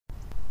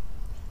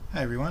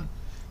Hey everyone,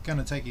 going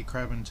to take you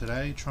crabbing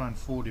today, trying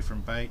 4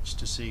 different baits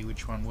to see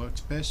which one works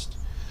best.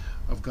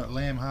 I've got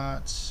lamb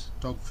hearts,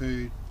 dog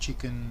food,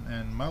 chicken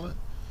and mullet.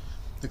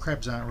 The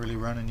crabs aren't really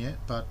running yet,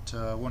 but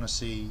I want to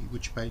see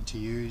which bait to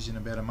use in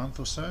about a month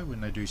or so when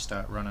they do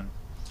start running.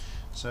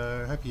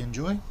 So hope you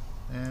enjoy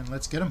and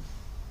let's get them.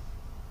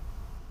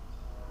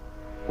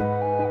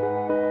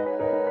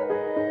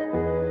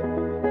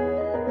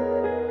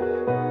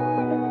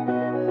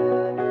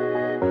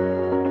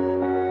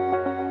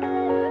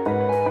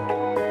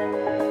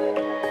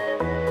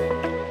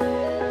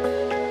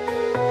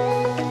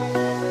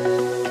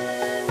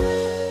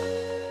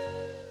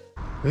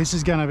 This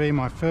is going to be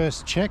my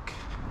first check.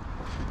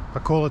 I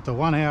call it the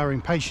 1 hour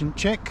impatient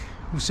check.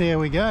 We'll see how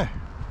we go.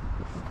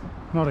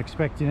 Not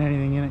expecting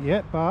anything in it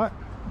yet, but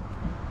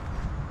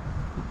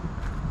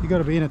you got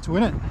to be in it to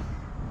win it.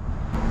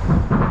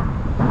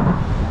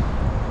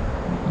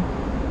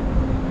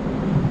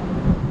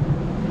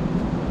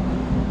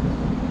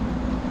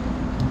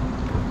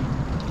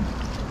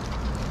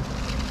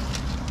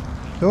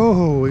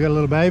 Oh, we got a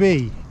little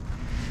baby.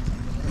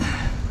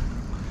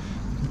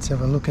 Let's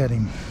have a look at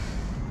him.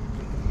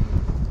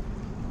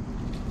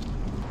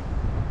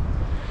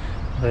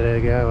 Let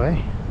her go,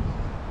 eh?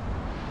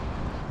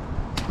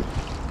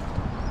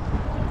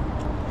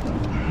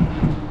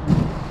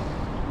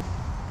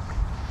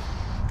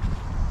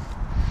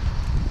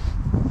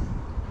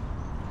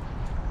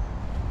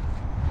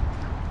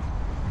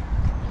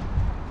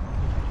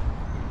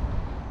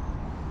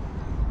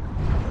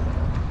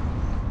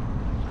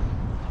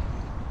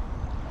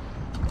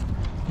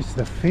 It's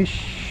the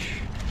fish.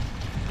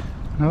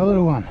 Another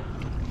little one.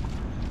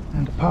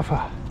 And a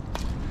puffer.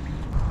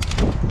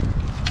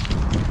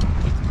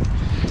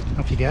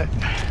 Off you go.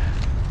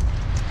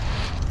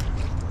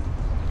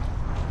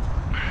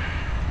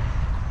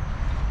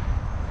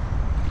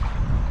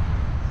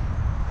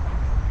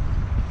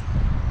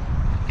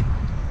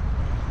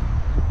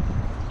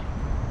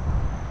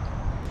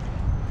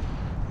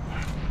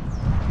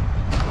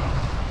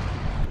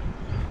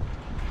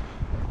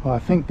 Well, I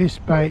think this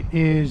bait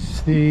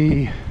is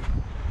the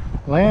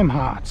lamb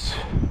hearts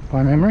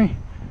by memory.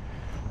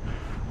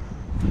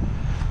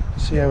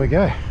 Let's see how we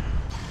go.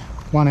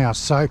 1 hour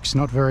soaks,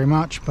 not very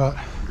much, but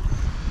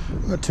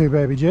I've got 2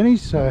 baby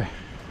jennies, so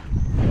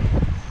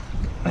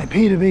they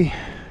appear to be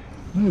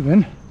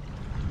moving.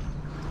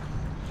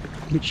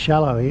 A bit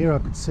shallow here, I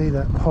could see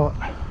that pot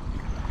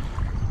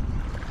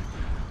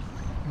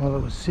while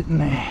it was sitting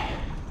there.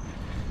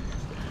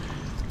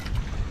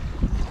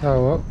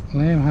 Oh well,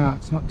 lamb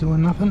heart's not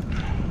doing nothing.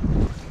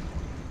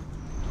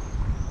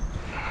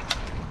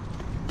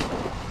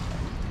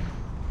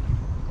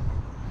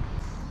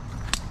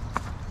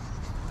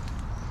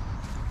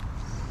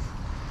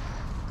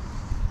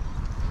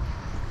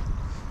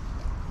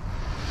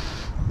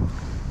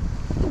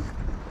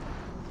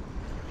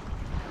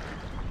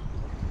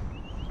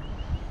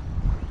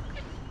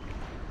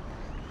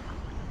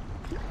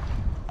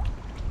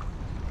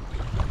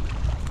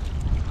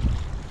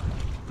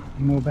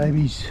 More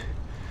babies,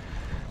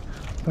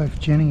 both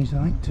jennies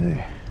I think too.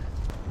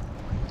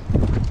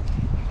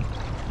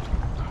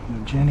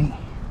 Little jenny.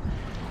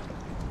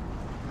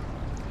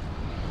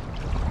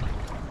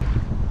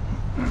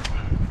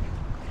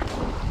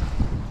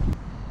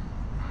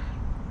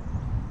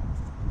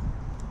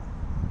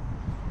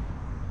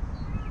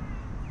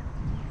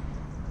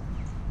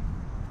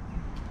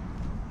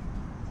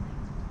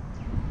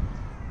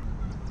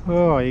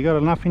 Oh, you got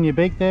enough in your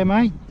beak there,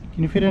 mate?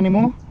 Can you fit any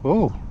more?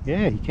 Oh,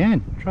 yeah, you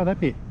can. Try that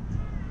bit.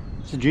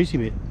 It's a juicy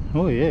bit.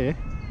 Oh, yeah.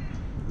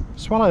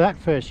 Swallow that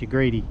first, you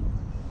greedy.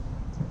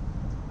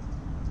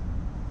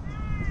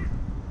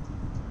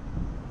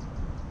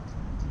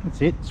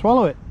 That's it.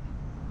 Swallow it.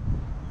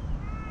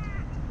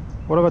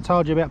 What have I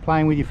told you about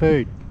playing with your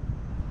food?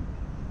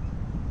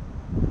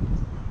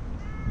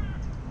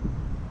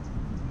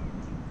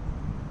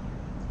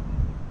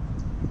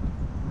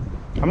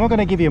 I'm not going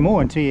to give you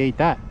more until you eat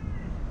that.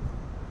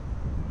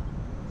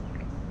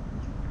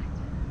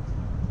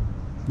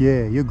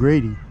 Yeah, you're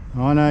greedy.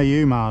 I know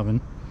you,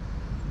 Marvin.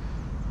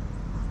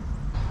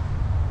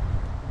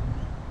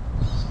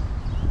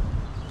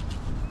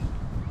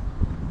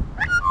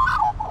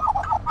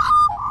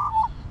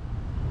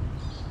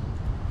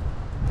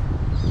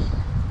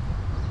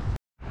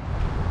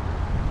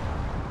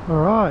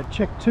 Alright,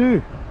 check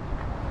 2.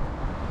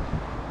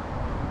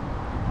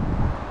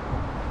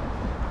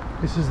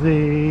 This is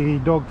the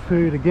dog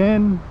food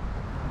again.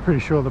 Pretty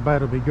sure the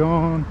bait will be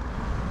gone.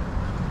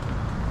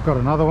 Got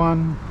another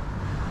one.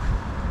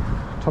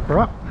 Top her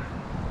up.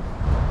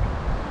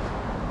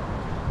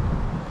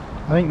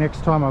 I think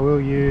next time I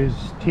will use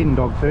tin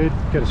dog food.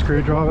 Get a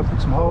screwdriver, put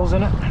some holes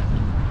in it.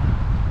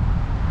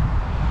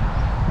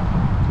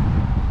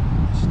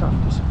 Stuff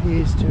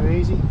disappears too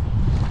easy.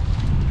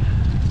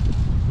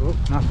 Oh,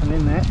 nothing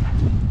in there.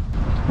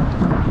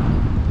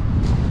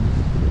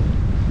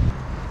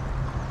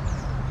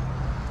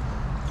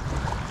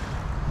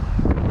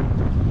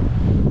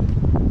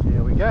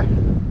 There we go.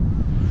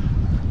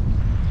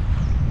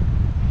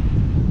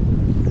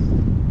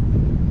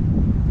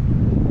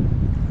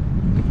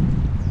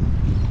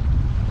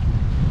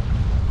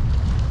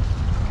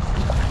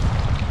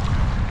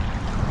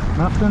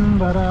 nothing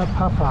but a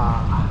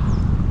papa.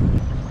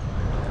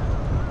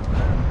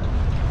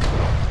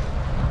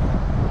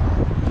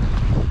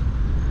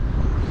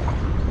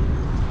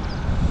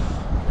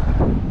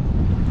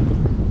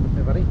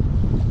 Hey buddy,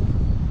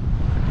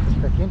 let's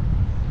back in.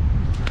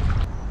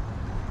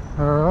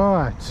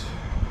 Alright,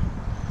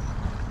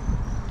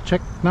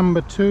 check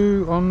number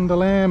 2 on the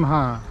lamb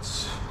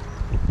hearts.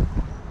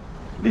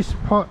 This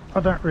pot,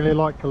 I don't really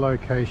like the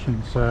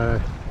location,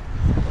 so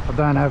I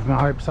don't have my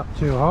hopes up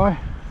too high.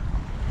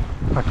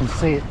 I can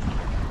see it,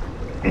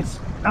 it's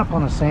up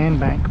on a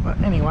sandbank, but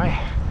anyway,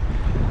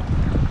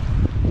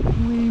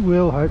 we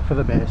will hope for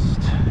the best.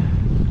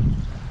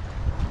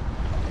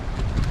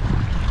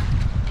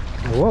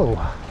 Whoa,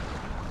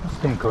 that's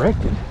been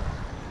corrected.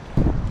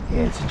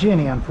 Yeah, it's a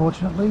Jenny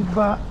unfortunately,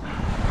 but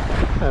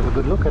have a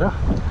good look at her.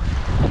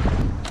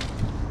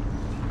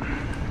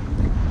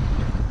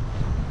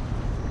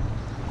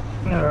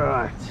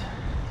 Alright,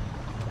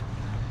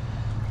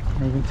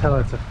 you can tell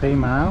it's a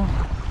female.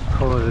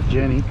 Call it a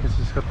Jenny because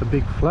it's got the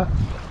big flat.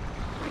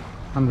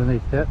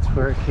 Underneath that's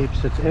where it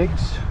keeps its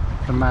eggs.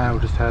 The male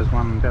just has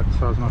one about the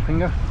size of my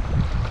finger.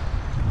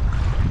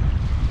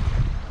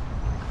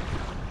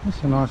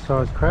 It's a nice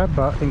sized crab,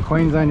 but in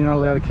Queensland you're not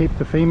allowed to keep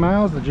the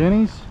females, the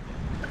Jennies.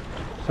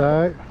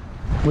 So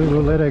we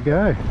will let her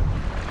go.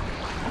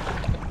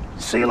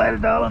 See you later,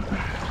 darling.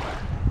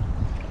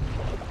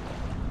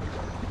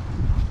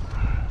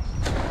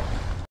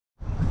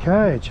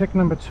 Okay, check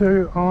number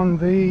 2 on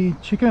the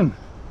chicken.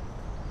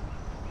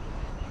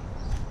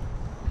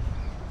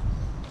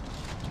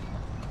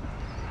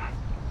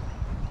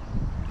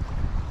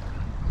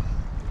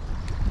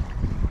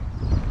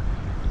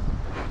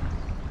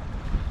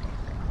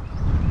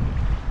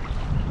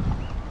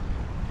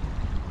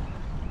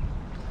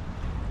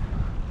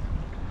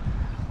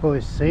 All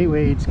this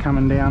seaweed's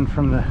coming down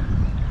from the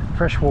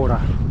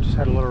freshwater. Just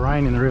had a lot of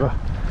rain in the river.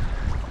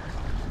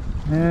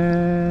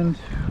 And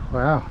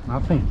wow,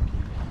 nothing.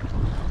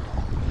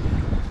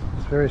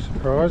 It's very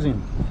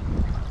surprising.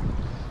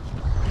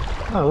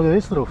 Oh, look at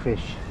this little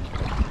fish.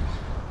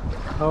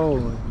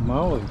 Holy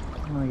moly,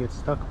 I'm gonna get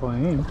stuck by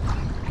him.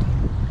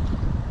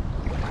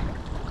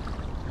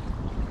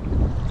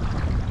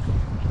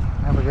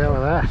 Have a go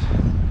with that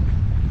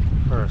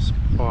for a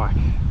spike.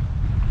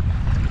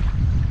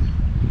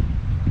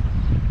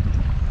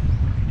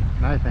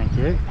 No, thank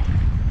you.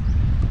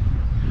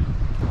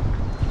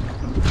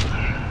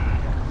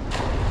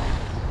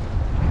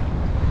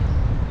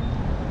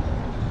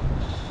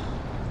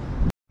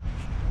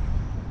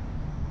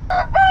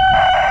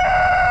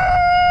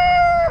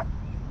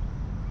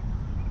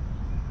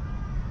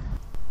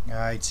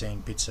 I hate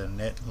seeing bits of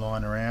net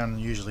lying around.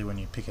 Usually when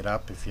you pick it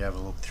up, if you have a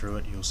look through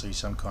it, you'll see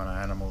some kind of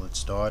animal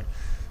that's died.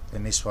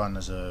 Then this one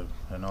is an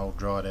old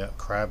dried out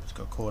crab that's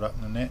got caught up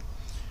in the net.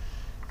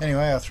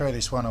 Anyway, I'll throw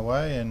this one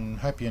away and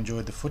hope you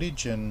enjoyed the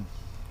footage, and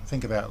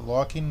think about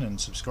liking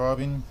and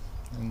subscribing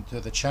to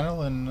the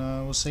channel, and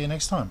we'll see you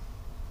next time.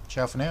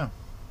 Ciao for now.